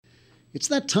It's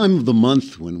that time of the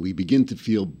month when we begin to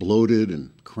feel bloated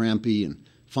and crampy and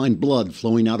find blood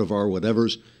flowing out of our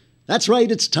whatevers. That's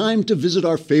right, it's time to visit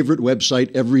our favorite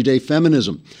website, Everyday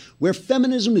Feminism, where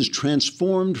feminism is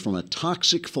transformed from a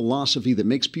toxic philosophy that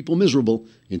makes people miserable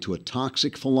into a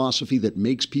toxic philosophy that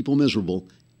makes people miserable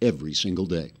every single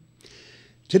day.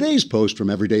 Today's post from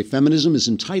Everyday Feminism is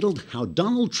entitled, How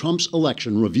Donald Trump's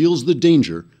Election Reveals the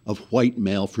Danger of White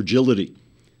Male Fragility.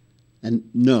 And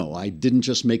no, I didn't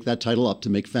just make that title up to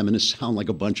make feminists sound like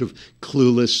a bunch of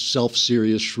clueless,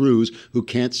 self-serious shrews who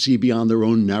can't see beyond their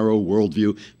own narrow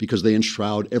worldview because they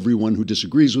enshroud everyone who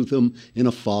disagrees with them in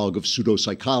a fog of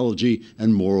pseudopsychology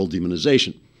and moral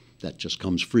demonization. That just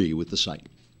comes free with the site.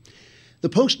 The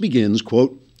post begins,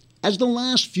 quote, as the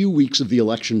last few weeks of the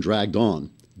election dragged on,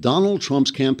 Donald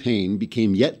Trump's campaign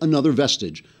became yet another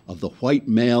vestige of the white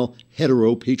male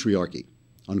heteropatriarchy,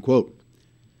 unquote.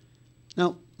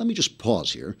 Now, let me just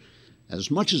pause here. As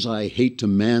much as I hate to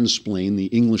mansplain the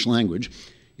English language,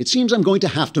 it seems I'm going to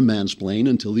have to mansplain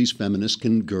until these feminists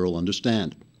can girl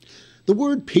understand. The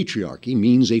word patriarchy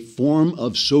means a form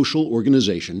of social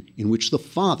organization in which the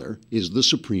father is the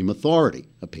supreme authority.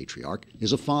 A patriarch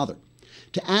is a father.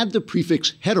 To add the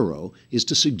prefix hetero is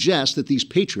to suggest that these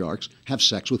patriarchs have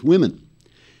sex with women.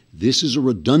 This is a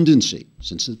redundancy,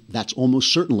 since that's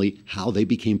almost certainly how they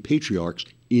became patriarchs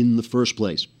in the first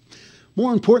place.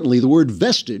 More importantly, the word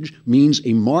vestige means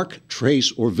a mark,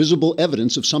 trace, or visible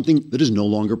evidence of something that is no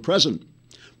longer present.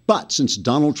 But since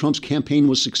Donald Trump's campaign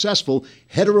was successful,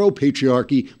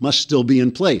 heteropatriarchy must still be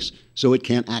in place, so it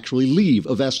can't actually leave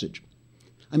a vestige.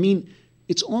 I mean,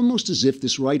 it's almost as if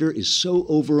this writer is so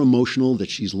over-emotional that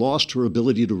she's lost her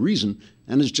ability to reason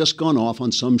and has just gone off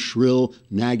on some shrill,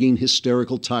 nagging,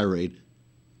 hysterical tirade.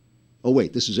 Oh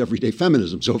wait, this is Everyday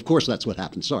Feminism, so of course that's what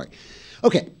happened, sorry.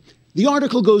 Okay. The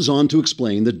article goes on to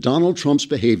explain that Donald Trump's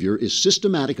behavior is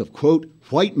systematic of, quote,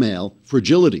 white male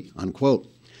fragility,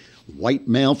 unquote. White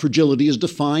male fragility is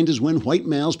defined as when white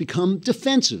males become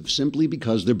defensive simply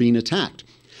because they're being attacked.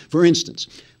 For instance,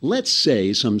 let's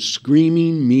say some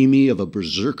screaming Mimi of a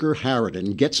berserker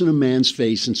harridan gets in a man's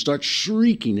face and starts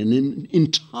shrieking in an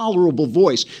intolerable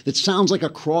voice that sounds like a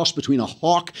cross between a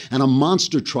hawk and a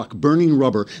monster truck burning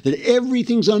rubber, that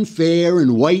everything's unfair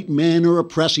and white men are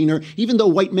oppressing her, even though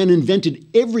white men invented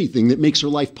everything that makes her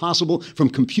life possible, from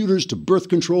computers to birth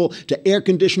control to air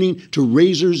conditioning to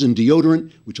razors and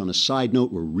deodorant, which on a side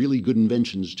note were really good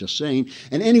inventions, just saying.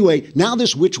 And anyway, now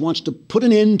this witch wants to put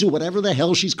an end to whatever the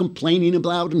hell she's complaining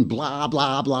about and blah,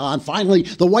 blah, blah. And finally,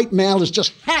 the white male has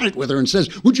just had it with her and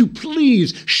says, would you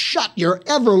please shut your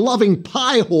ever-loving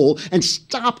pie hole and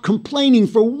stop complaining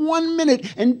for 1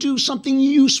 minute and do something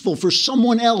useful for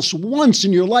someone else once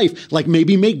in your life, like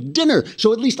maybe make dinner,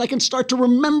 so at least I can start to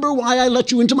remember why I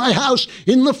let you into my house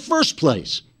in the first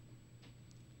place.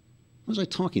 What was I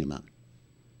talking about?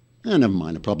 Never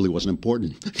mind, it probably wasn't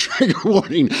important. Trigger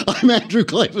warning, I'm Andrew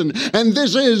Klavan, and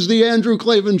this is The Andrew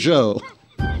Klavan Show.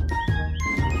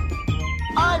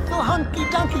 I feel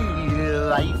hunky-dunky,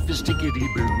 life is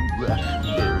tickety-boo.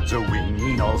 Birds are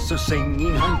winging, also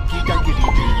singing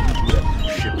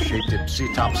hunky-dunky-doo. Ship-shape,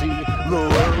 tipsy-topsy, the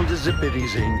world is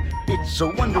zippity-zing. It's a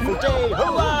wonderful day,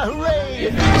 hurrah, hooray!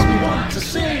 It makes me want to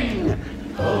sing.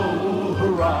 Oh,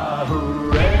 hurrah,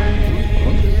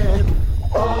 hooray!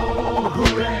 Oh,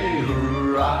 hooray,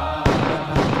 hurrah!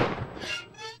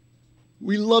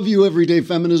 We love you, Everyday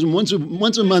Feminism. Once a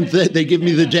month, they give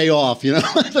me the day off, you know.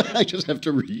 I just have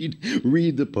to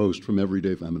read the post from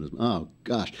Everyday Feminism. Oh,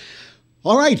 gosh.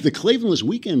 All right, the Klavanless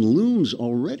Weekend looms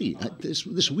already.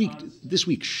 This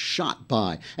week shot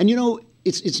by. And, you know,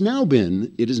 it has now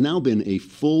been a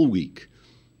full week.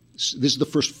 This is the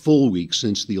first full week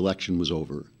since the election was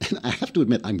over. And I have to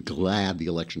admit, I'm glad the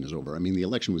election is over. I mean, the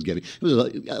election was it was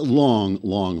a long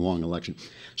election.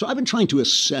 So I've been trying to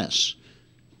assess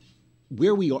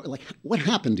where we are, like what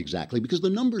happened exactly, because the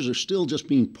numbers are still just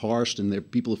being parsed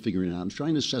and people are figuring it out. I'm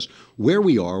trying to assess where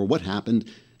we are, what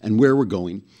happened, and where we're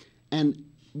going. And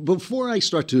before I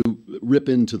start to rip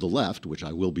into the left, which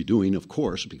I will be doing, of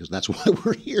course, because that's why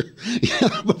we're here.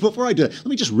 But before I do, let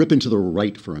me just rip into the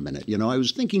right for a minute. You know, I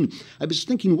was thinking,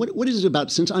 what is it about,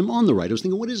 since I'm on the right, I was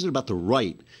thinking, what is it about the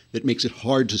right that makes it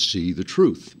hard to see the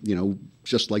truth? You know,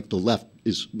 just like the left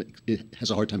has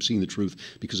a hard time seeing the truth,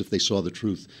 because if they saw the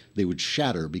truth, they would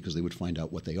shatter because they would find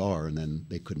out what they are and then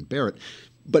they couldn't bear it.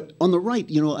 But on the right,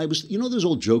 you know, those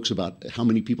old jokes about how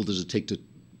many people does it take to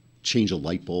change a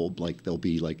light bulb? Like there'll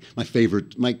be like my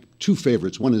two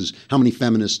favorites. One is, how many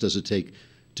feminists does it take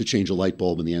to change a light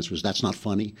bulb? And the answer is, that's not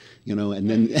funny, and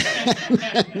then,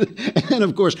 and then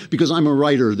of course, because I'm a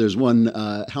writer, there's one,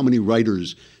 how many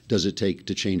writers does it take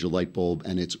to change a light bulb?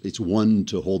 And it's one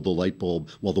to hold the light bulb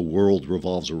while the world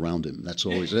revolves around him. That's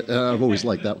always, I've always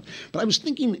liked that. But I was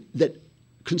thinking that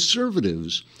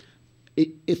conservatives,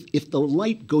 if the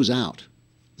light goes out,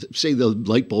 say the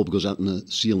light bulb goes out in the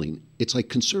ceiling, it's like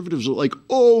conservatives are like,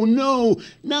 oh no,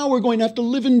 now we're going to have to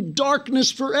live in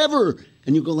darkness forever.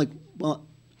 And you go like, well,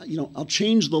 I'll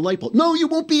change the light bulb. No, you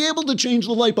won't be able to change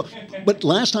the light bulb. But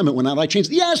last time it went out, I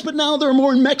changed. Yes, but now there are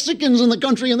more Mexicans in the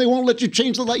country and they won't let you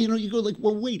change the light. You go like,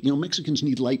 well, wait, Mexicans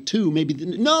need light too. Maybe,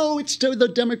 no, it's to the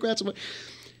Democrats.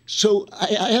 So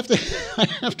I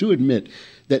have to admit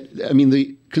that,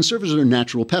 the conservatives are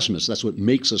natural pessimists. That's what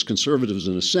makes us conservatives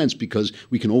in a sense, because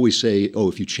we can always say, oh,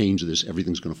 if you change this,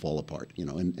 everything's going to fall apart.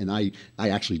 And I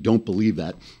actually don't believe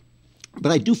that.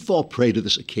 But I do fall prey to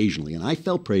this occasionally, and I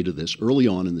fell prey to this early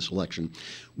on in this election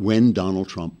when Donald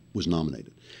Trump was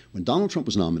nominated. When Donald Trump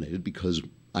was nominated, because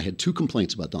I had two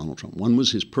complaints about Donald Trump. One was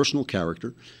his personal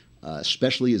character,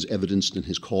 especially as evidenced in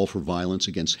his call for violence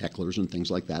against hecklers and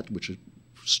things like that, which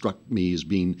struck me as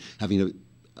having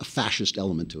a fascist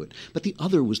element to it. But the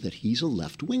other was that he's a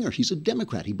left-winger. He's a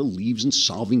Democrat. He believes in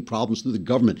solving problems through the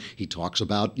government. He talks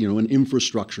about, an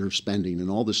infrastructure spending and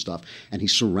all this stuff. And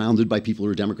he's surrounded by people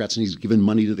who are Democrats, and he's given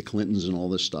money to the Clintons and all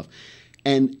this stuff.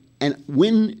 And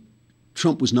when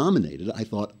Trump was nominated, I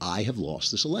thought, I have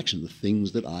lost this election. The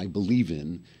things that I believe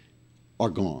in are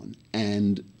gone.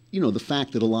 And the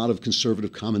fact that a lot of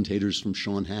conservative commentators from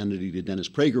Sean Hannity to Dennis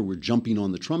Prager were jumping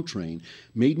on the Trump train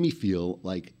made me feel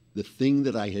like the thing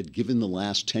that I had given the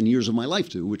last 10 years of my life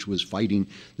to, which was fighting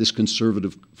this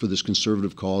conservative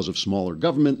cause of smaller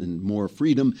government and more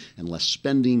freedom and less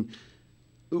spending,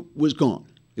 was gone.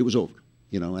 It was over,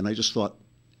 and I just thought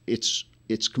it's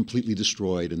completely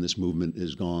destroyed and this movement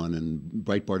is gone and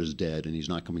Breitbart is dead and he's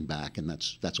not coming back, and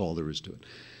that's all there is to it.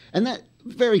 And that's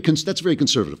very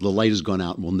conservative. The light has gone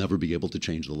out and we'll never be able to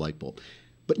change the light bulb.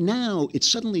 But now it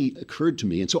suddenly occurred to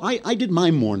me, and so I did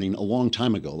my mourning a long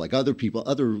time ago. Like other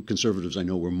conservatives I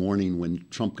know were mourning when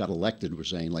Trump got elected, were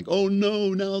saying like, oh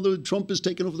no, now Trump has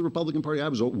taken over the Republican Party. I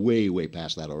was way, way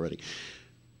past that already.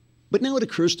 But now it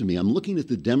occurs to me, I'm looking at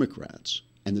the Democrats,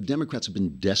 and the Democrats have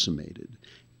been decimated,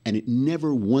 and it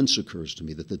never once occurs to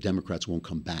me that the Democrats won't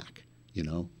come back.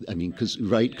 Because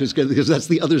that's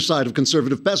the other side of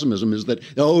conservative pessimism, is that,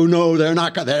 oh no, they're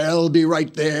not, they'll be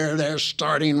right there, they're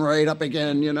starting right up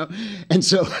again, And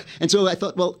so I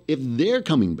thought, well, if they're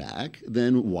coming back,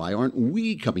 then why aren't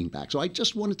we coming back? So I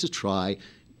just wanted to try,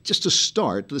 just to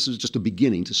start, this is just a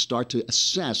beginning, to start to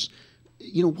assess,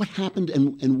 what happened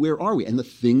and where are we? And the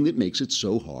thing that makes it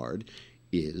so hard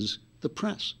is the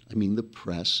press. The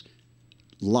press,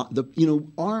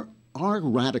 our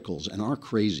radicals and our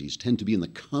crazies tend to be in the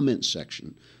comment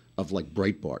section of like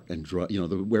Breitbart and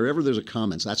wherever there's a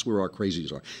comments, that's where our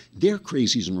crazies are. Their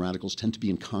crazies and radicals tend to be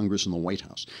in Congress and the White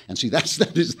House. And see, that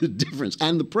is the difference.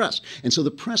 And the press. And so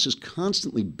the press is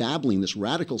constantly babbling this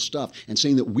radical stuff and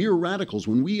saying that we're radicals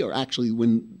when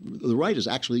the right is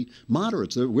actually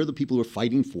moderates. We're the people who are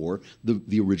fighting for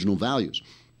the original values.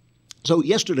 So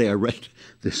yesterday I read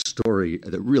this story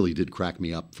that really did crack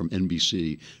me up from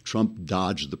NBC. Trump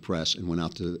dodged the press and went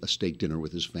out to a steak dinner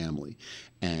with his family.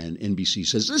 And NBC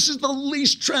says, this is the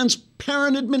least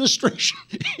transparent administration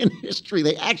in history.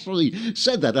 They actually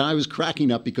said that. And I was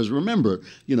cracking up because remember,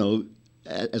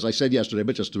 as I said yesterday,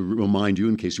 but just to remind you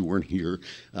in case you weren't here,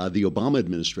 the Obama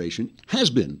administration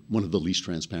has been one of the least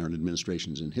transparent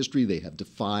administrations in history. They have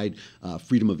defied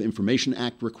Freedom of Information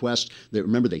Act requests.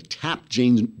 Remember, they tapped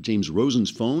James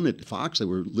Rosen's phone at Fox. They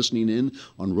were listening in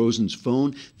on Rosen's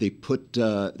phone. They put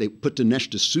Dinesh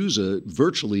D'Souza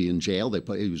virtually in jail.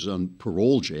 He was on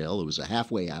parole jail. It was a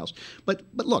halfway house. But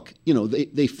look,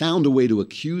 they found a way to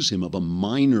accuse him of a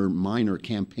minor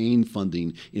campaign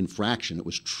funding infraction. It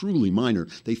was truly minor.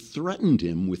 They threatened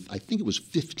him with, I think it was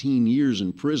 15 years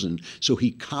in prison. So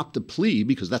he copped a plea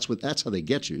because that's how they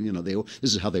get you.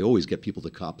 This is how they always get people to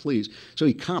cop pleas. So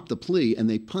he copped a plea, and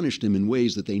they punished him in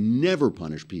ways that they never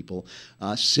punish people,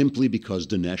 simply because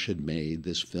Dinesh had made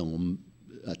this film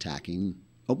attacking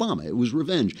Obama. It was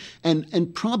revenge,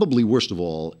 and probably worst of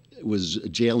all was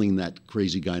jailing that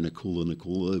crazy guy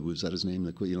Nakula. Was that his name?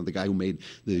 The guy who made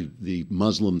the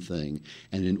Muslim thing,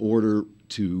 and in order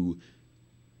to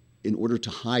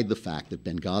hide the fact that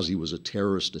Benghazi was a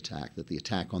terrorist attack, that the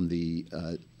attack on the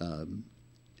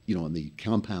on the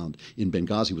compound in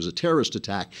Benghazi was a terrorist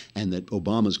attack, and that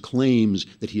Obama's claims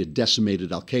that he had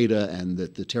decimated al-Qaeda and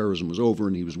that the terrorism was over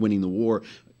and he was winning the war,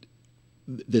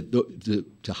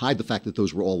 to hide the fact that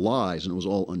those were all lies and it was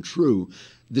all untrue,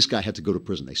 this guy had to go to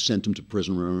prison. They sent him to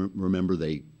prison. Remember,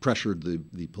 they pressured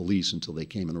the police until they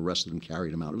came and arrested him,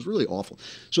 carried him out. It was really awful.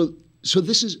 So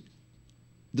this is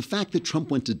the fact that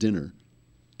Trump went to dinner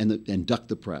and ducked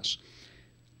the press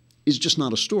is just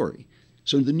not a story.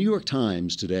 So the New York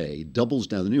Times today doubles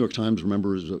down. The New York Times,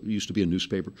 remember, used to be a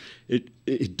newspaper.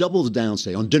 It doubles down,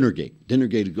 say, on Dinnergate.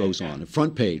 Dinnergate goes on,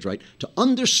 front page, right? To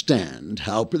understand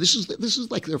how this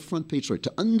is like their front page story.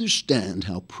 To understand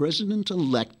how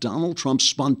President-elect Donald Trump's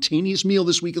spontaneous meal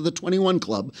this week at the 21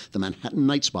 Club, the Manhattan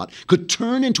Night Spot, could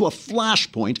turn into a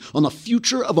flashpoint on the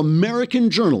future of American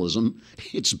journalism.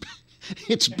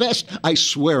 It's best, I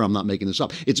swear I'm not making this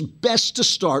up, it's best to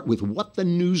start with what the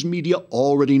news media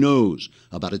already knows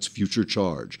about its future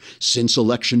charge. Since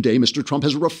Election Day, Mr. Trump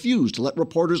has refused to let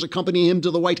reporters accompany him to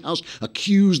the White House,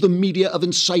 accuse the media of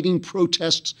inciting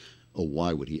protests. Oh,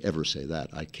 why would he ever say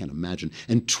that? I can't imagine.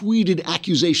 And tweeted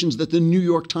accusations that the New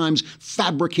York Times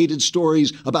fabricated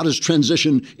stories about his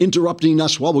transition, interrupting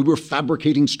us while we were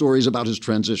fabricating stories about his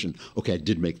transition. Okay, I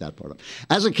did make that part up.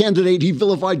 As a candidate, he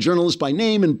vilified journalists by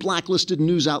name and blacklisted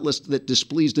news outlets that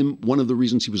displeased him. One of the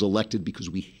reasons he was elected, because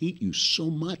we hate you so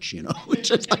much, you know. It's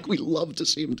just like we love to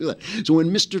see him do that. So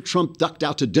when Mr. Trump ducked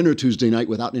out to dinner Tuesday night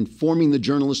without informing the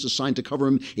journalists assigned to cover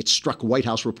him, it struck White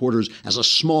House reporters as a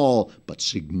small but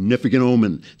significant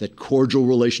omen that cordial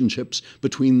relationships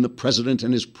between the president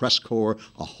and his press corps,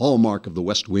 a hallmark of the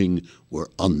West Wing, were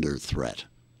under threat.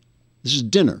 This is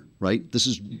dinner, right? This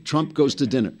is Trump goes to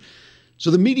dinner.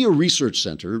 So the Media Research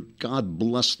Center, God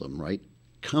bless them, right,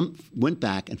 went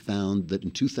back and found that in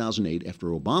 2008, after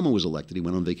Obama was elected, he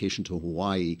went on vacation to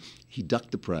Hawaii, he ducked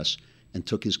the press and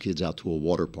took his kids out to a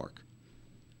water park.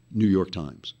 New York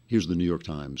Times. Here's the New York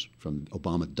Times from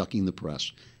Obama ducking the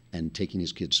press and taking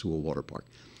his kids to a water park.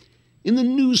 In the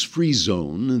news-free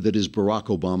zone that is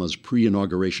Barack Obama's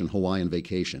pre-inauguration Hawaiian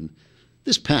vacation,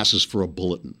 this passes for a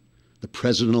bulletin. The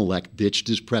president-elect ditched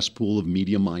his press pool of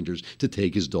media minders to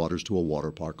take his daughters to a water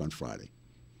park on Friday.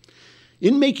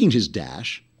 In making his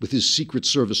dash, with his Secret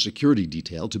Service security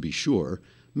detail to be sure,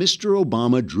 Mr.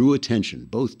 Obama drew attention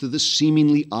both to the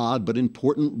seemingly odd but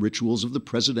important rituals of the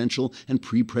presidential and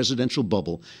pre-presidential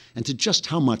bubble and to just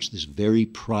how much this very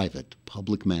private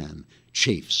public man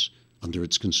chafes under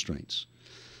its constraints.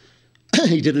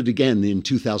 He did it again in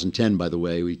 2010, by the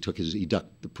way. He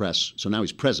ducked the press. So now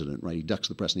he's president, right? He ducks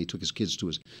the press and he took his kids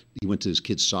he went to his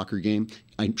kids' soccer game.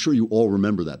 I'm sure you all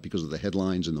remember that because of the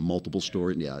headlines and the multiple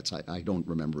story. Yeah, I don't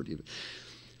remember it even.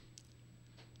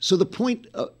 So the point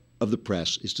of the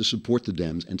press is to support the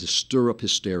Dems and to stir up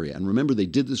hysteria. And remember, they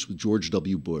did this with George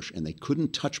W. Bush, and they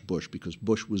couldn't touch Bush because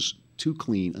Bush was too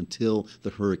clean until the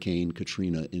Hurricane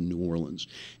Katrina in New Orleans.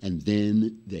 And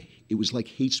then it was like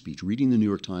hate speech. Reading the New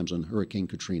York Times on Hurricane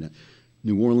Katrina,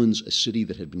 New Orleans, a city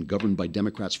that had been governed by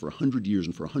Democrats for 100 years,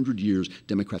 and for 100 years,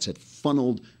 Democrats had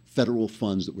funneled federal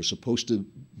funds that were supposed to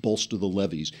bolster the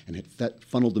levees and had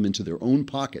funneled them into their own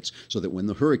pockets so that when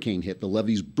the hurricane hit, the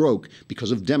levees broke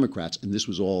because of Democrats. And this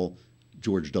was all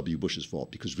George W. Bush's fault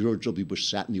because George W. Bush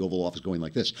sat in the Oval Office going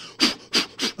like this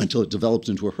until it developed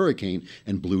into a hurricane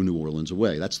and blew New Orleans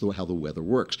away. That's how the weather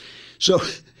works. So,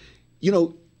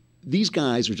 these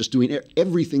guys are just doing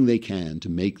everything they can to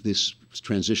make this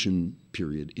transition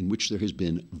period in which there has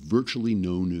been virtually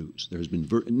no news. There has been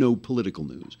no political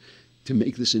news, to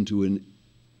make this into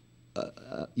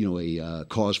a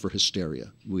cause for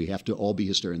hysteria. We have to all be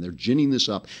hysterical. They're ginning this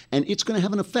up, and it's going to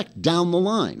have an effect down the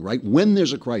line, right? When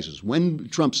there's a crisis, when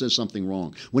Trump says something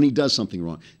wrong, when he does something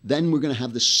wrong, then we're going to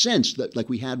have the sense that, like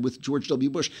we had with George W.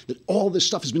 Bush, that all this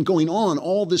stuff has been going on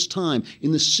all this time.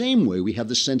 In the same way, we have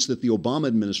the sense that the Obama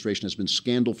administration has been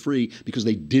scandal-free because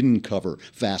they didn't cover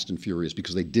Fast and Furious,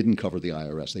 because they didn't cover the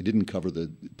IRS, they didn't cover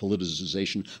the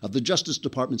politicization of the Justice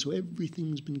Department, so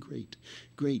everything's been great.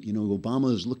 Great.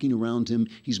 Obama is looking around him.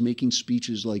 He's making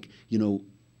speeches like,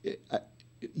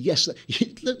 yes,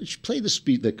 let's play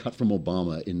the cut from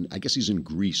Obama I guess he's in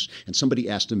Greece, and somebody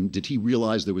asked him, did he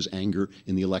realize there was anger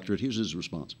in the electorate? Here's his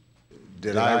response.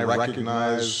 Did I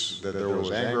recognize that there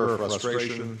was anger or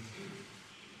frustration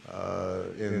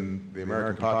in the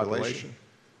American population?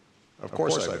 Of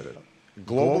course I did.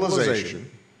 Globalization,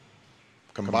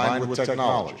 combined with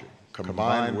technology,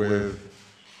 combined with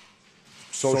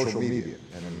social media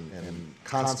and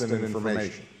constant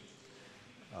information,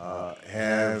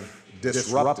 have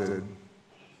disrupted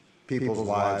people's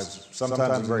lives,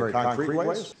 sometimes in very concrete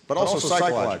ways, but also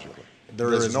psychologically.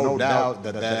 There is no doubt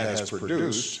that has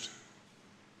produced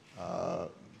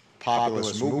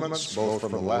populist movements, both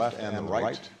from the left and the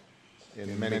right,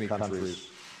 in many countries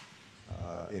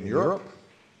in Europe,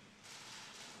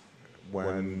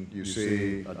 when you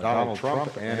see a Donald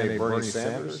Trump and a Bernie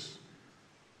Sanders,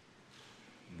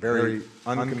 very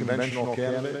unconventional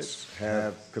candidates,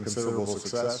 have considerable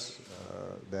success,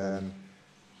 then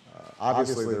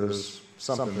obviously there's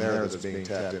something there that's being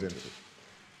tapped into.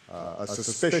 A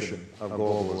suspicion of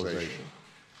globalization,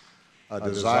 a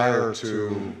desire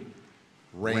to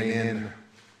rein in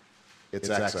its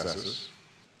excesses.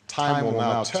 Time will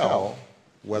now tell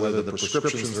whether the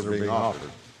prescriptions that are being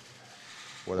offered,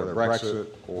 whether Brexit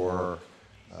or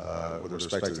with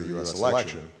respect to the U.S.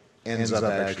 election, ends up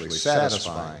actually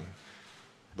satisfying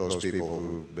those people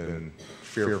who've been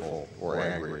fearful or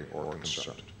angry or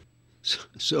concerned.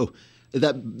 So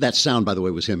that sound, by the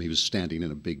way, was him. He was standing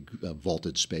in a big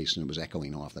vaulted space, and it was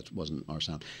echoing off. That wasn't our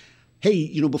sound.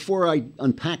 Hey, before I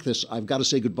unpack this, I've got to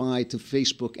say goodbye to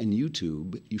Facebook and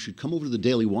YouTube. You should come over to the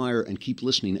Daily Wire and keep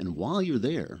listening. And while you're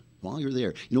there,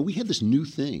 we have this new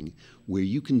thing where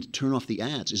you can turn off the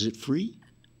ads. Is it free?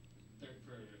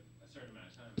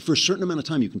 For a certain amount of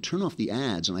time, you can turn off the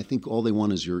ads, and I think all they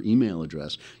want is your email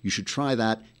address. You should try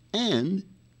that, and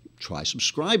try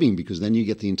subscribing, because then you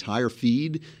get the entire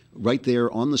feed right there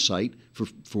on the site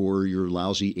for your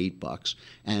lousy $8,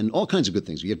 and all kinds of good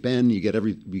things. You get Ben, you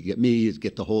get me, you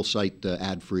get the whole site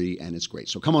ad-free, and it's great.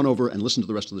 So come on over and listen to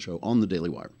the rest of the show on the Daily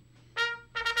Wire.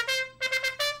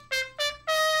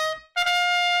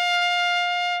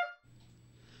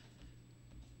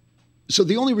 So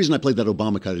the only reason I played that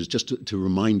Obama cut is just to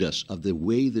remind us of the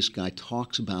way this guy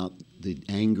talks about the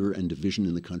anger and division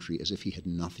in the country as if he had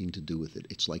nothing to do with it.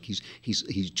 It's like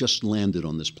he's just landed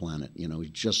on this planet. He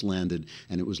just landed,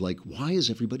 and it was like, why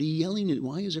is everybody yelling at?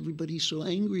 Why is everybody so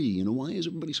angry? Why is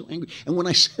everybody so angry? And when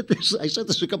I said this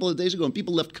a couple of days ago, and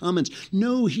people left comments.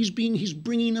 No, he's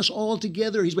bringing us all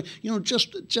together.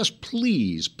 Just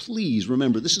please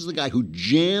remember, this is the guy who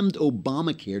jammed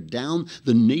Obamacare down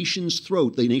the nation's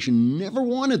throat. The nation never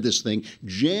wanted this thing,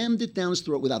 jammed it down his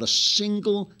throat without a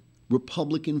single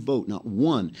Republican vote, not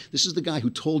one. This is the guy who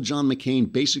told John McCain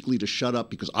basically to shut up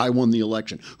because I won the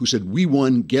election, who said, we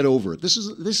won, get over it. This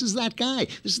is that guy.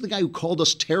 This is the guy who called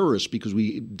us terrorists because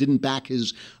we didn't back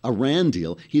his Iran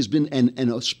deal. He's been, and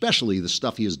especially the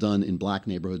stuff he has done in black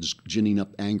neighborhoods, ginning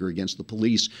up anger against the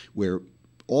police, where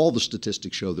all the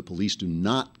statistics show that police do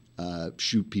not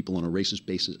shoot people on a racist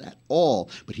basis at all.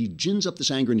 But he gins up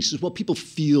this anger and he says, well, people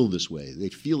feel this way. They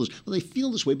feel this. Well, they feel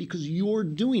this way because you're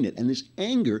doing it. And this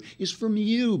anger is from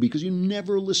you because you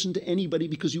never listened to anybody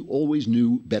because you always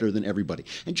knew better than everybody.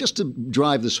 And just to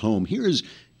drive this home,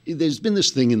 there's been this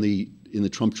thing in the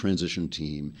Trump transition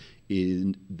team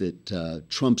that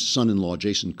Trump's son-in-law,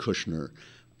 Jason Kushner,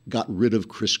 got rid of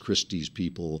Chris Christie's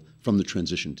people from the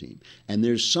transition team. And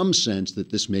there's some sense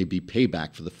that this may be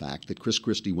payback for the fact that Chris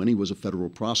Christie, when he was a federal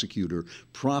prosecutor,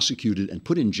 prosecuted and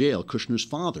put in jail Kushner's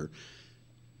father,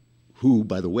 who,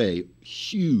 by the way,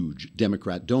 huge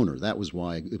Democrat donor. That was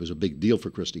why it was a big deal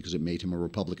for Christie, because it made him a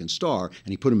Republican star,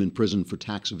 and he put him in prison for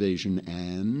tax evasion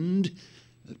and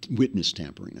witness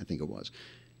tampering, I think it was.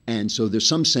 And so there's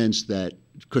some sense that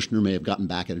Kushner may have gotten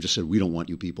back at it and just said, we don't want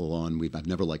you people on. I've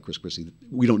never liked Chris Christie.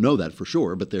 We don't know that for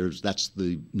sure, but that's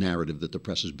the narrative that the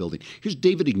press is building. Here's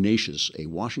David Ignatius, a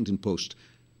Washington Post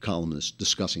columnist,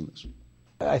 discussing this.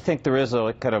 I think there is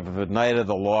a kind of a night of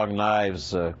the long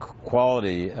knives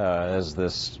quality as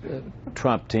this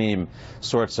Trump team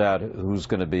sorts out who's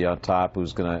going to be on top,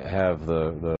 who's going to have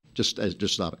the Just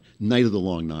stop it. Night of the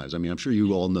Long Knives. I mean, I'm sure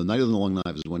you all know Night of the Long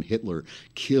Knives is when Hitler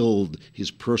killed his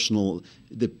personal,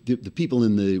 the people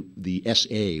in the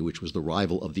SA, which was the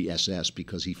rival of the SS,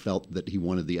 because he felt that he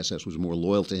wanted the SS was more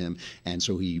loyal to him. And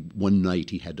so one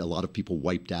night he had a lot of people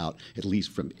wiped out, at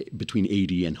least from between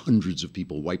 80 and hundreds of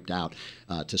people wiped out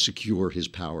to secure his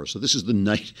power. So this is the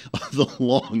Night of the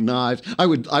Long Knives. I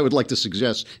would like to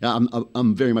suggest,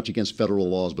 I'm very much against federal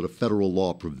laws, but a federal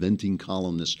law preventing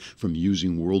columnists from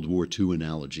using World War II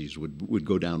analogies would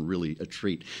go down really a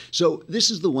treat. So this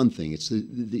is the one thing. It's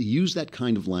they use that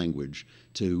kind of language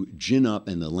to gin up,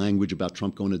 and the language about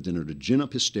Trump going to dinner, to gin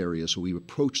up hysteria. So we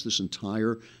approach this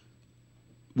entire,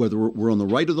 whether we're on the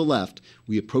right or the left,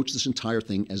 we approach this entire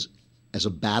thing as a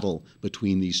battle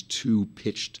between these two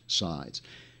pitched sides.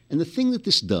 And the thing that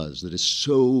this does that is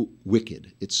so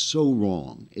wicked, it's so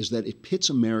wrong, is that it pits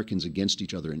Americans against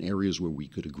each other in areas where we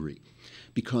could agree.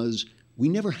 Because we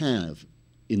never have,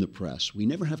 in the press, we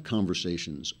never have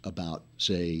conversations about,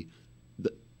 say,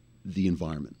 the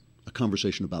environment a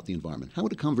conversation about the environment. How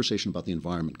would a conversation about the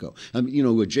environment go? You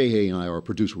know, Jay Hay and I, our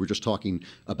producer, were just talking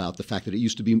about the fact that it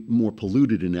used to be more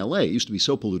polluted in L.A. It used to be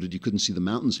so polluted you couldn't see the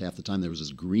mountains half the time. There was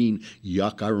this green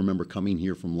yuck. I remember coming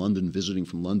here from London, visiting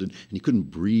from London, and you couldn't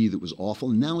breathe. It was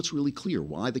awful. And now it's really clear.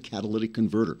 Why the catalytic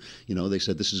converter? You know, they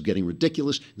said this is getting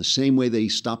ridiculous. In the same way they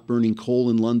stopped burning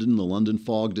coal in London, the London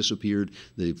fog disappeared.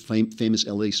 The famous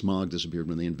L.A. smog disappeared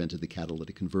when they invented the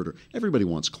catalytic converter. Everybody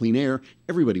wants clean air.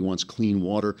 Everybody wants clean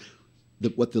water.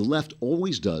 What the left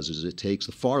always does is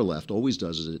the far left always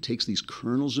does is it takes these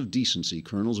kernels of decency,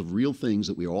 kernels of real things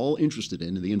that we are all interested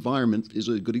in, and the environment is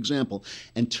a good example,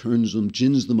 and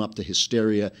gins them up to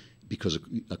hysteria because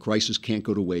a crisis can't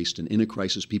go to waste, and in a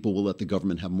crisis people will let the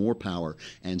government have more power,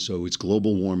 and so it's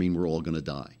global warming, we're all going to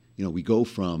die. You know, we go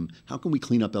from how can we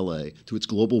clean up L.A. to it's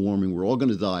global warming, we're all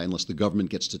going to die unless the government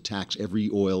gets to tax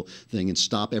every oil thing and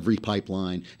stop every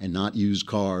pipeline and not use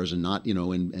cars and not, you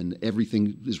know, and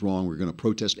everything is wrong. We're going to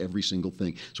protest every single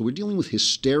thing. So we're dealing with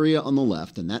hysteria on the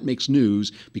left, and that makes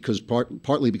news because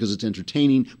partly because it's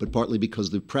entertaining, but partly because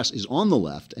the press is on the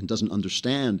left and doesn't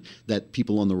understand that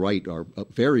people on the right are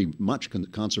very much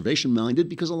conservation-minded,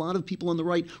 because a lot of people on the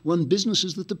right run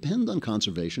businesses that depend on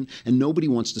conservation, and nobody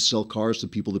wants to sell cars to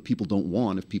people that people don't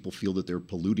want. If people feel that they're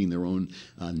polluting their own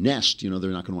nest, you know,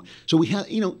 they're not going to want. So we have,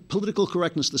 you know, political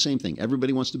correctness, the same thing.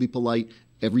 Everybody wants to be polite.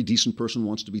 Every decent person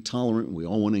wants to be tolerant. We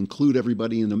all want to include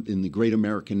everybody in the great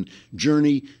American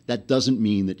journey. That doesn't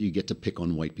mean that you get to pick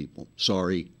on white people.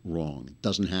 Sorry, wrong. It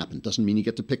doesn't happen. It doesn't mean you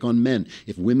get to pick on men.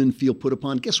 If women feel put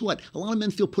upon, guess what? A lot of men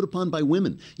feel put upon by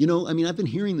women. You know, I mean, I've been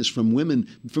hearing this from women,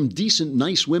 from decent,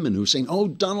 nice women who are saying, oh,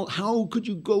 Donald, how could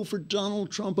you go for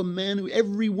Donald Trump, a man who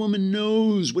every woman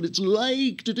knows what it's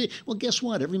like to do? Well, guess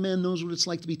what? Every man knows what it's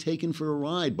like to be taken for a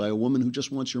ride by a woman who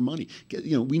just wants your money.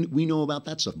 You know, we know about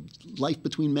that stuff. Life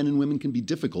between men and women can be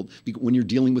difficult when you're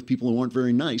dealing with people who aren't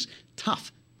very nice.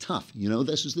 Tough. You know,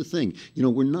 this is the thing. You know,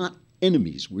 we're not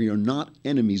enemies. We are not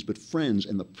enemies, but friends.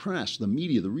 And the press, the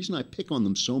media, the reason I pick on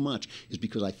them so much is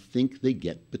because I think they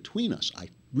get between us. I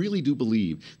really do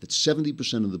believe that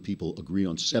 70% of the people agree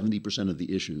on 70% of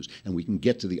the issues, and we can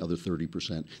get to the other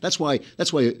 30%. That's why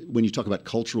when you talk about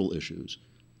cultural issues,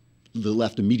 the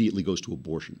left immediately goes to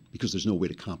abortion, because there's no way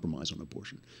to compromise on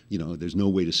abortion. You know, there's no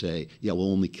way to say, yeah, we'll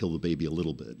only kill the baby a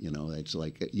little bit. You know, it's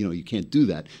like, you know, you can't do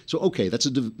that. So, okay, that's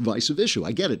a divisive issue.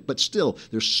 I get it. But still,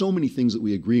 there's so many things that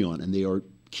we agree on, and they are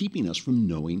keeping us from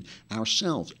knowing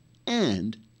ourselves.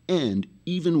 And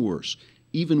even worse,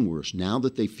 now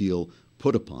that they feel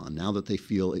put upon, now that they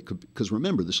feel it could, because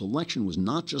remember, this election was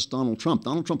not just Donald Trump.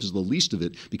 Donald Trump is the least of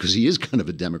it because he is kind of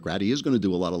a Democrat. He is going to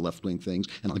do a lot of left-wing things,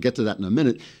 and I'll get to that in a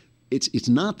minute. It's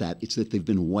not that. It's that they've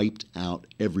been wiped out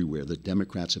everywhere. The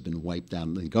Democrats have been wiped out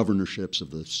in the governorships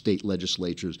of the state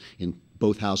legislatures, in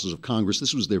both houses of Congress.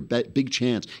 This was their big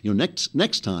chance. You know,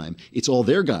 next time, it's all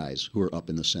their guys who are up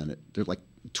in the Senate. They're like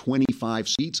 25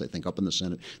 seats, I think, up in the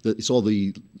Senate. It's all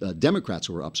the Democrats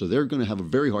who are up. So they're going to have a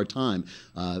very hard time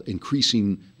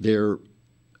increasing their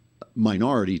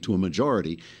minority to a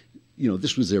majority. You know,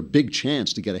 this was their big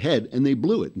chance to get ahead, and they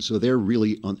blew it. And so they're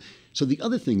really on. So the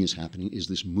other thing is happening is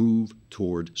this move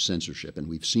toward censorship, and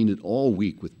we've seen it all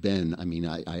week with Ben. I mean,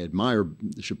 I admire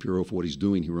Shapiro for what he's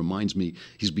doing.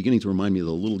 He's beginning to remind me of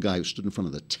the little guy who stood in front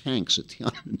of the tanks at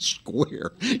Tiananmen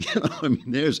Square. You know, I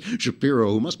mean, there's Shapiro,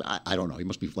 who must be, I don't know, he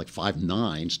must be like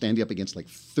 5'9", standing up against like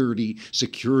 30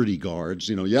 security guards.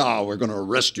 You know, yeah, we're going to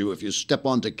arrest you if you step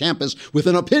onto campus with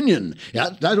an opinion.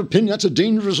 Yeah, that opinion, that's a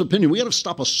dangerous opinion. We got to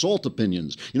stop assault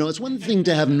opinions. You know, it's one thing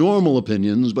to have normal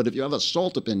opinions, but if you have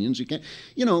assault opinions, you can't.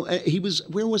 You know,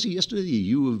 where was he yesterday? The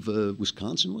U of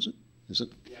Wisconsin, was it? Is it?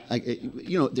 Yeah.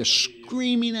 You know, they're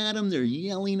screaming at him, they're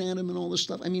yelling at him and all this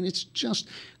stuff. I mean, it's just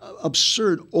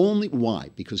absurd. Only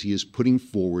why? Because he is putting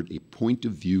forward a point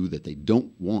of view that they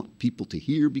don't want people to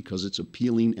hear because it's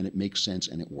appealing and it makes sense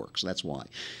and it works. That's why.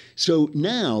 So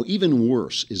now, even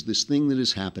worse is this thing that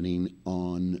is happening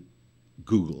on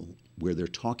Google, where they're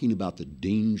talking about the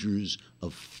dangers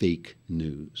of fake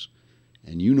news.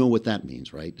 And you know what that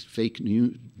means, right? Fake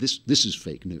news. This is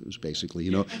fake news, basically. You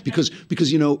know, because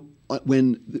you know,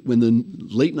 when the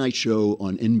late night show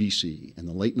on NBC and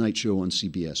the late night show on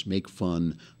CBS make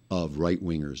fun of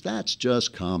right-wingers, that's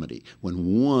just comedy.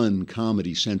 When one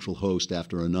Comedy Central host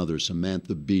after another,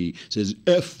 Samantha Bee, says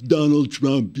 "F Donald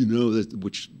Trump," you know,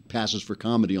 which passes for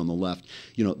comedy on the left,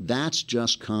 you know, that's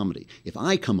just comedy. If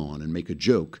I come on and make a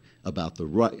joke about the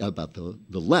right, about the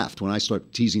left, when I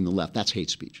start teasing the left, that's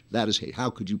hate speech. That is hate. How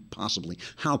could you possibly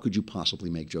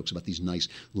make jokes about these nice,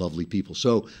 lovely people?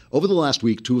 So over the last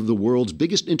week, two of the world's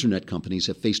biggest internet companies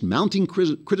have faced mounting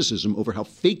criticism over how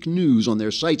fake news on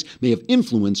their sites may have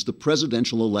influenced the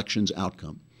presidential election's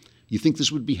outcome. You think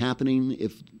this would be happening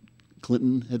if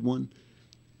Clinton had won?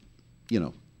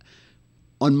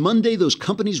 On Monday, those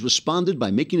companies responded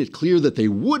by making it clear that they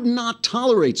would not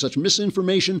tolerate such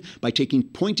misinformation by taking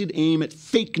pointed aim at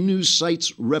fake news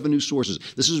sites' revenue sources.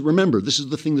 Remember, this is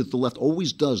the thing that the left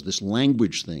always does, this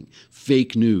language thing.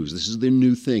 Fake news. This is their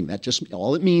new thing.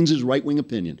 All it means is right-wing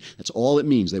opinion. That's all it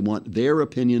means. They want their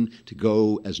opinion to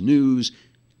go as news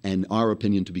and our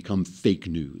opinion to become fake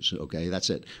news. Okay,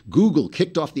 that's it. Google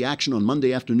kicked off the action on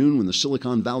Monday afternoon when the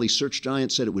Silicon Valley search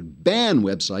giant said it would ban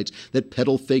websites that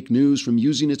peddle fake news from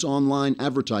using its online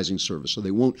advertising service, so they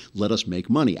won't let us make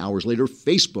money. Hours later,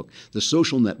 Facebook, the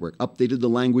social network, updated the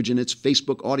language in its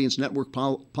Facebook Audience Network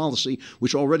policy,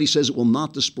 which already says it will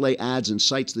not display ads in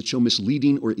sites that show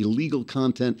misleading or illegal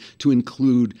content to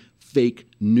include fake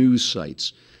news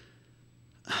sites.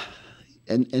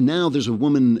 And now there's a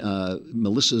woman,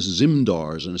 Melissa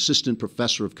Zimdars, an assistant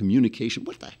professor of communication.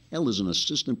 What the hell is an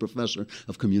assistant professor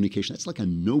of communication? That's like a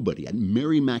nobody at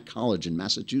Merrimack College in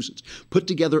Massachusetts. Put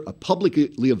together a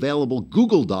publicly available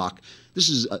Google Doc. This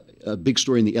is a big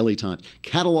story in the LA Times,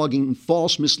 cataloging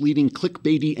false, misleading,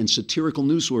 clickbaity, and satirical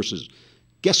news sources.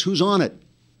 Guess who's on it?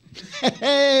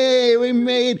 Hey, we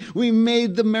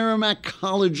made the Merrimack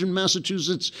College in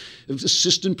Massachusetts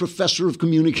assistant professor of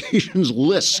communications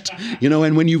list.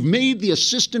 And when you've made the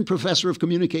assistant professor of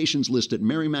communications list at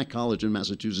Merrimack College in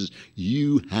Massachusetts,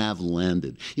 you have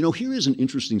landed. Here is an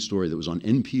interesting story that was on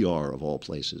NPR of all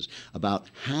places about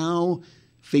how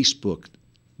Facebook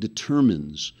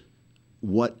determines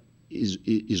what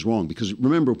is wrong. Because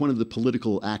remember, one of the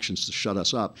political actions to shut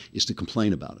us up is to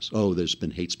complain about us. Oh, there's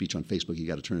been hate speech on Facebook. You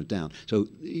got to turn it down. So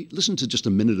listen to just a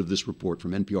minute of this report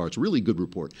from NPR. It's a really good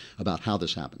report about how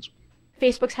this happens.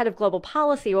 Facebook's head of global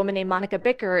policy, a woman named Monica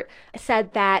Bickert,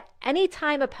 said that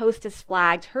anytime a post is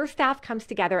flagged, her staff comes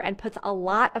together and puts a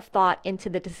lot of thought into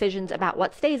the decisions about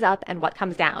what stays up and what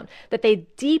comes down, that they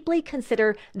deeply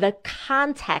consider the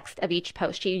context of each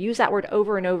post. She used that word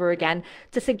over and over again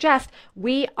to suggest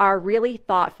we are really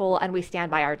thoughtful and we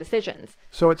stand by our decisions.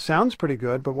 So it sounds pretty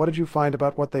good, but what did you find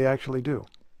about what they actually do?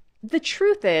 The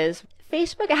truth is,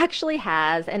 Facebook actually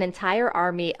has an entire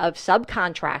army of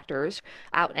subcontractors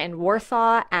out in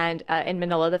Warsaw and in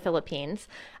Manila, the Philippines.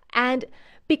 And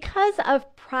because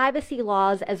of privacy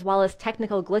laws as well as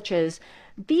technical glitches,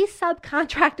 these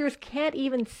subcontractors can't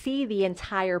even see the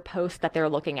entire post that they're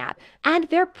looking at. And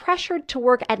they're pressured to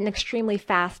work at an extremely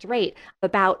fast rate,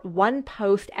 about one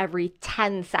post every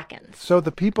 10 seconds. So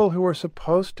the people who are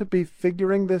supposed to be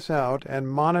figuring this out and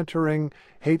monitoring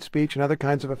hate speech and other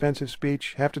kinds of offensive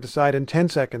speech have to decide in 10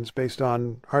 seconds based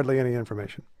on hardly any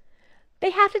information.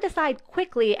 They have to decide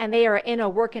quickly, and they are in a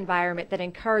work environment that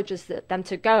encourages them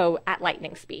to go at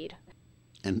lightning speed.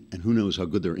 And who knows how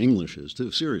good their English is,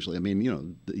 too. Seriously. I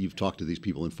mean, you've talked to these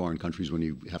people in foreign countries when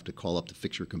you have to call up to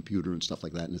fix your computer and stuff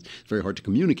like that, and it's very hard to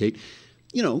communicate.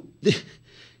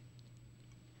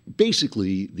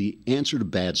 Basically, the answer to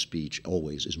bad speech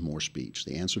always is more speech.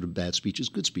 The answer to bad speech is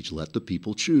good speech. Let the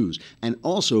people choose. And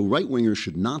also, right-wingers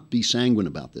should not be sanguine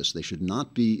about this. They should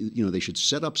not be, they should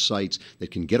set up sites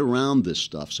that can get around this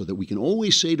stuff so that we can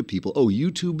always say to people, oh,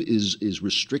 YouTube is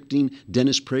restricting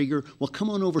Dennis Prager. Well, come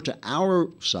on over to our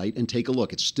site and take a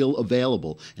look. It's still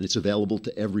available, and it's available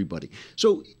to everybody.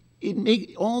 So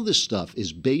all this stuff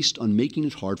is based on making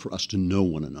it hard for us to know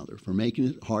one another, for making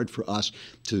it hard for us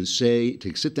to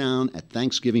sit down at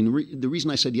Thanksgiving. The reason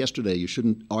I said yesterday you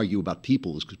shouldn't argue about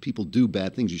people is because people do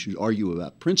bad things. You should argue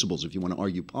about principles if you want to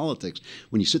argue politics.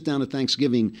 When you sit down at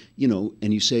Thanksgiving,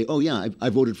 and you say, oh, yeah, I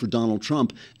voted for Donald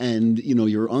Trump, and,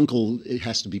 your uncle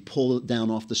has to be pulled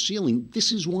down off the ceiling.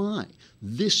 This is why.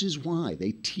 This is why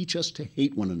they teach us to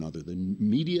hate one another. The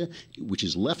media, which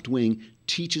is left-wing,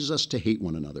 teaches us to hate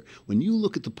one another. When you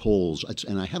look at the polls,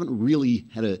 and I haven't really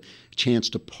had a chance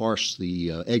to parse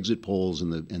the exit polls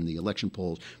and the election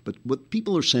polls, but what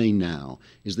people are saying now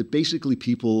is that basically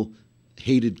people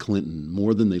hated Clinton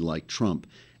more than they liked Trump.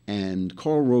 And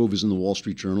Karl Rove is in the Wall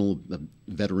Street Journal, a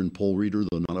veteran poll reader,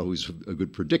 though not always a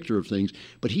good predictor of things,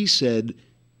 but he said,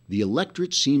 the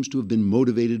electorate seems to have been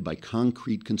motivated by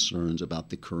concrete concerns about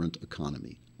the current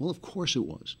economy. Well, of course it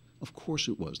was. Of course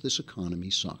it was. This economy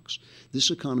sucks. This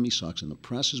economy sucks, and the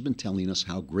press has been telling us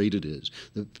how great it is.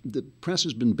 The press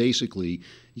has been basically,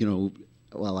 a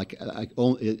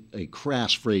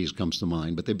crass phrase comes to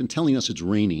mind, but they've been telling us it's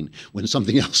raining when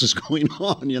something else is going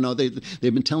on.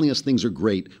 They've been telling us things are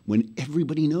great when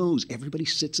everybody knows. Everybody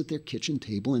sits at their kitchen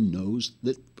table and knows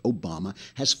that Obama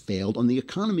has failed on the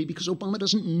economy because Obama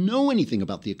doesn't know anything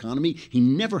about the economy. He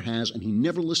never has, and he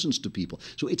never listens to people.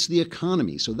 So it's the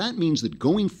economy. So that means that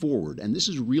going forward, and this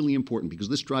is really important because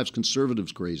this drives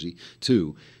conservatives crazy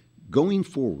too, Going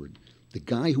forward, the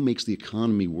guy who makes the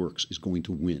economy works is going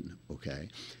to win, okay?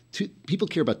 People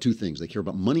care about two things. They care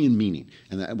about money and meaning.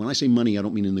 And when I say money, I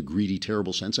don't mean in the greedy,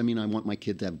 terrible sense. I mean, I want my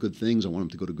kid to have good things. I want him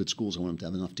to go to good schools. I want him to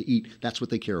have enough to eat. That's what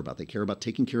they care about. They care about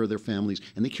taking care of their families,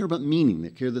 and they care about meaning. They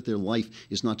care that their life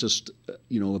is not just,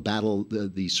 a battle,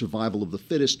 the survival of the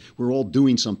fittest. We're all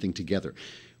doing something together.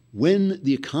 When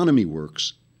the economy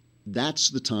works, that's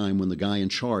the time when the guy in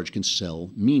charge can sell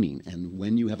meaning. And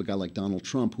when you have a guy like Donald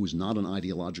Trump, who's not an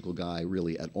ideological guy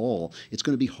really at all, it's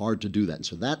going to be hard to do that. And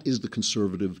so that is the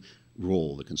conservative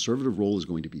role. The conservative role is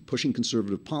going to be pushing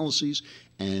conservative policies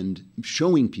and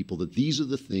showing people that these are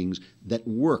the things that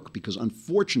work, because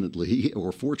unfortunately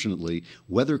or fortunately,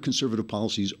 whether conservative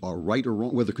policies are right or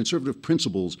wrong, whether conservative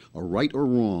principles are right or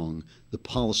wrong, the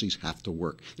policies have to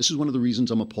work. This is one of the reasons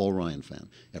I'm a Paul Ryan fan.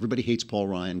 Everybody hates Paul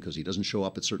Ryan because he doesn't show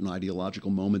up at certain ideological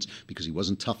moments, because he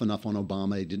wasn't tough enough on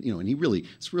Obama. He didn't, and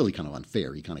it's really kind of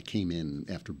unfair. He kind of came in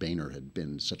after Boehner had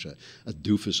been such a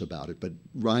doofus about it. But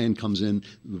Ryan comes in.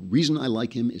 The reason I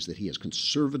like him is that he has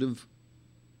conservative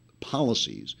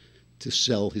policies to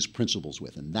sell his principles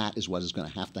with, and that is what is going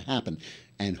to have to happen.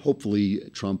 And hopefully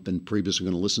Trump and Priebus are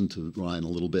going to listen to Ryan a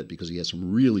little bit, because he has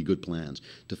some really good plans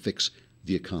to fix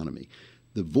the economy.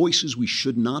 The voices we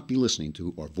should not be listening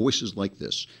to are voices like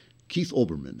this. Keith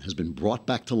Olbermann has been brought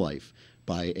back to life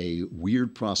by a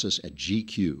weird process at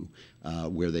GQ,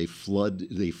 where they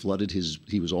flooded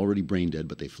he was already brain dead,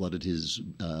 but they flooded his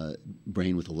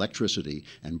brain with electricity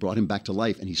and brought him back to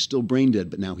life, and he's still brain dead,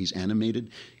 but now he's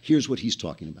animated. Here's what he's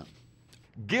talking about.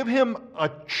 Give him a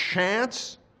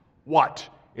chance? What?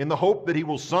 In the hope that he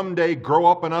will someday grow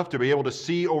up enough to be able to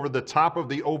see over the top of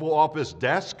the Oval Office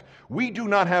desk? We do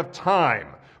not have time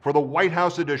for the White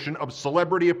House edition of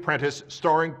Celebrity Apprentice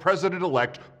starring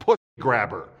President-elect Pussy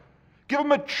Grabber. Give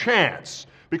him a chance,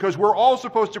 because we're all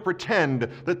supposed to pretend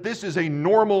that this is a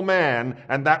normal man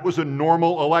and that was a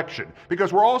normal election.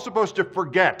 Because we're all supposed to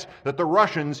forget that the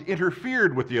Russians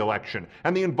interfered with the election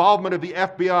and the involvement of the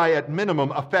FBI at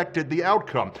minimum affected the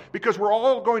outcome. Because we're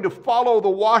all going to follow the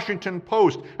Washington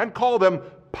Post and call them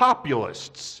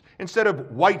populists instead of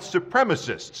white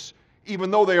supremacists,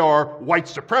 even though they are white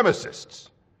supremacists.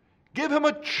 Give him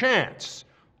a chance.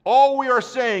 All we are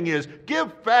saying is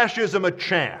give fascism a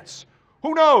chance.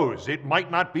 Who knows? It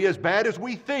might not be as bad as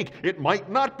we think. It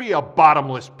might not be a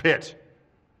bottomless pit.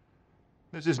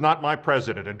 This is not my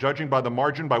president, and judging by the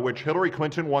margin by which Hillary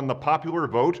Clinton won the popular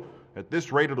vote, at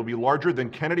this rate it'll be larger than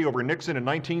Kennedy over Nixon in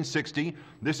 1960.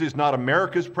 This is not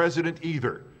America's president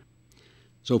either.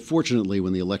 So fortunately,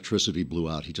 when the electricity blew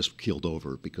out, he just keeled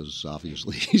over, because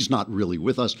obviously he's not really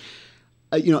with us.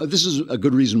 This is a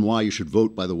good reason why you should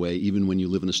vote, by the way, even when you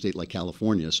live in a state like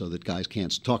California, so that guys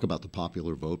can't talk about the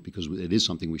popular vote, because it is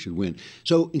something we should win.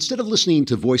 So instead of listening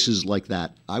to voices like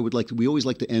that, we always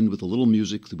like to end with a little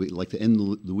music. We like to end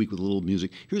the week with a little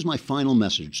music. Here's my final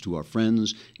message to our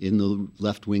friends in the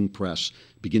left-wing press,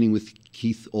 beginning with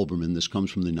Keith Olbermann. This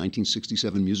comes from the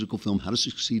 1967 musical film How to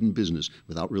Succeed in Business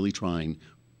Without Really Trying,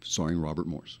 starring Robert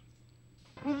Morse.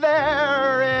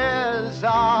 There is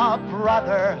a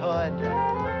brotherhood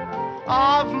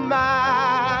of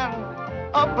man,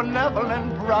 a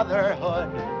benevolent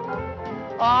brotherhood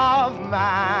of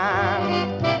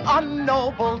man, a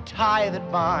noble tie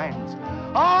that binds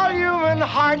all human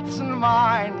hearts and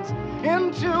minds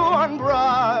into one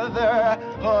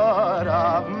brotherhood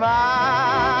of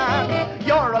man.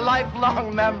 Your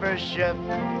lifelong membership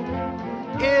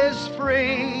is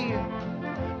free.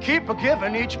 Keep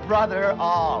a-giving each brother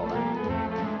all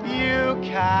you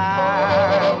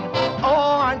can. Oh,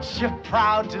 aren't you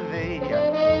proud to be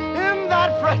in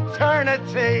that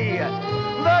fraternity,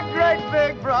 the great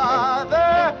big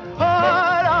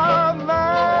brotherhood of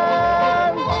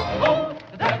man? Oh,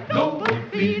 that noble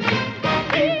feeling,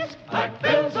 these black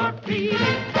bells are pealing,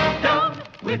 down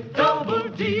with double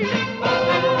dealing.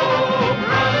 Oh,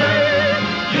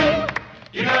 brother,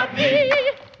 you got me.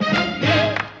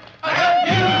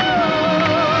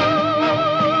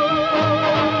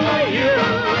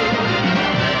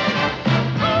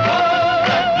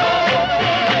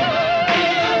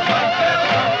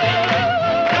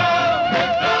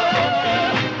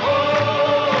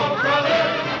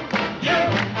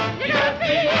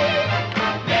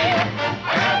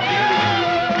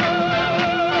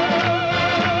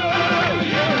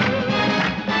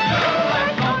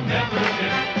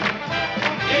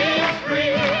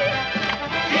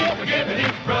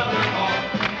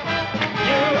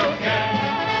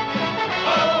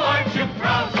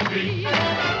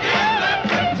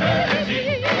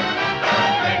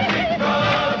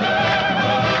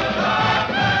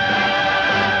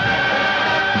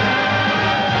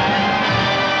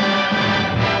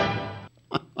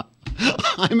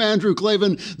 I'm Andrew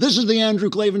Klavan. This is the Andrew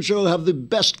Klavan Show. Have the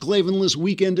best Klavanless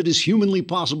weekend it is humanly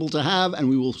possible to have, and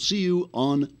we will see you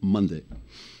on Monday.